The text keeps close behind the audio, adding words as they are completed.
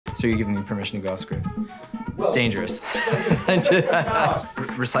So you're giving me permission to go off script? It's dangerous.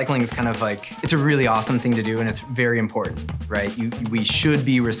 Recycling is kind of like, it's a really awesome thing to do and it's very important, right? We should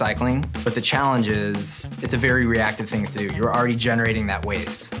be recycling, but the challenge is it's a very reactive thing to do. You're already generating that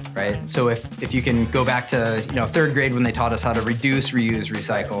waste, right? So if you can go back to third grade when they taught us how to reduce, reuse,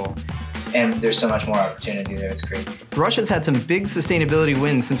 recycle, and there's so much more opportunity there, it's crazy. Rush has had some big sustainability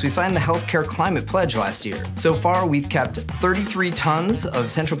wins since we signed the Healthcare Climate Pledge last year. So far, we've kept 33 tons of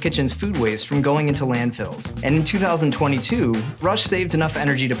Central Kitchen's food waste from going into landfills. And in 2022, Rush saved enough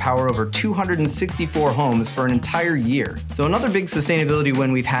energy to power over 264 homes for an entire year. So another big sustainability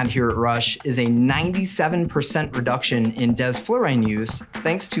win we've had here at Rush is a 97% reduction in desflurane use,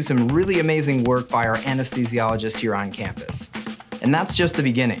 thanks to some really amazing work by our anesthesiologists here on campus. And that's just the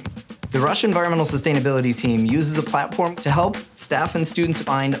beginning. The Rush Environmental Sustainability Team uses a platform to help staff and students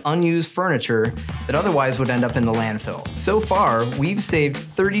find unused furniture that otherwise would end up in the landfill. So far, we've saved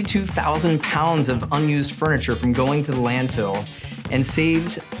 32,000 pounds of unused furniture from going to the landfill and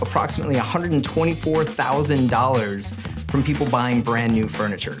saved approximately $124,000 from people buying brand new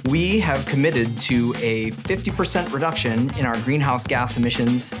furniture. We have committed to a 50% reduction in our greenhouse gas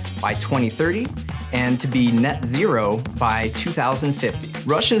emissions by 2030 and to be net zero by 2050.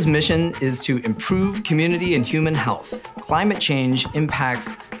 Rush's mission is to improve community and human health. Climate change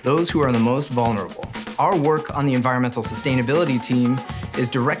impacts those who are the most vulnerable. Our work on the environmental sustainability team is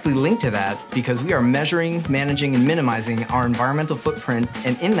directly linked to that because we are measuring, managing, and minimizing our environmental footprint,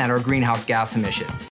 and in that, our greenhouse gas emissions.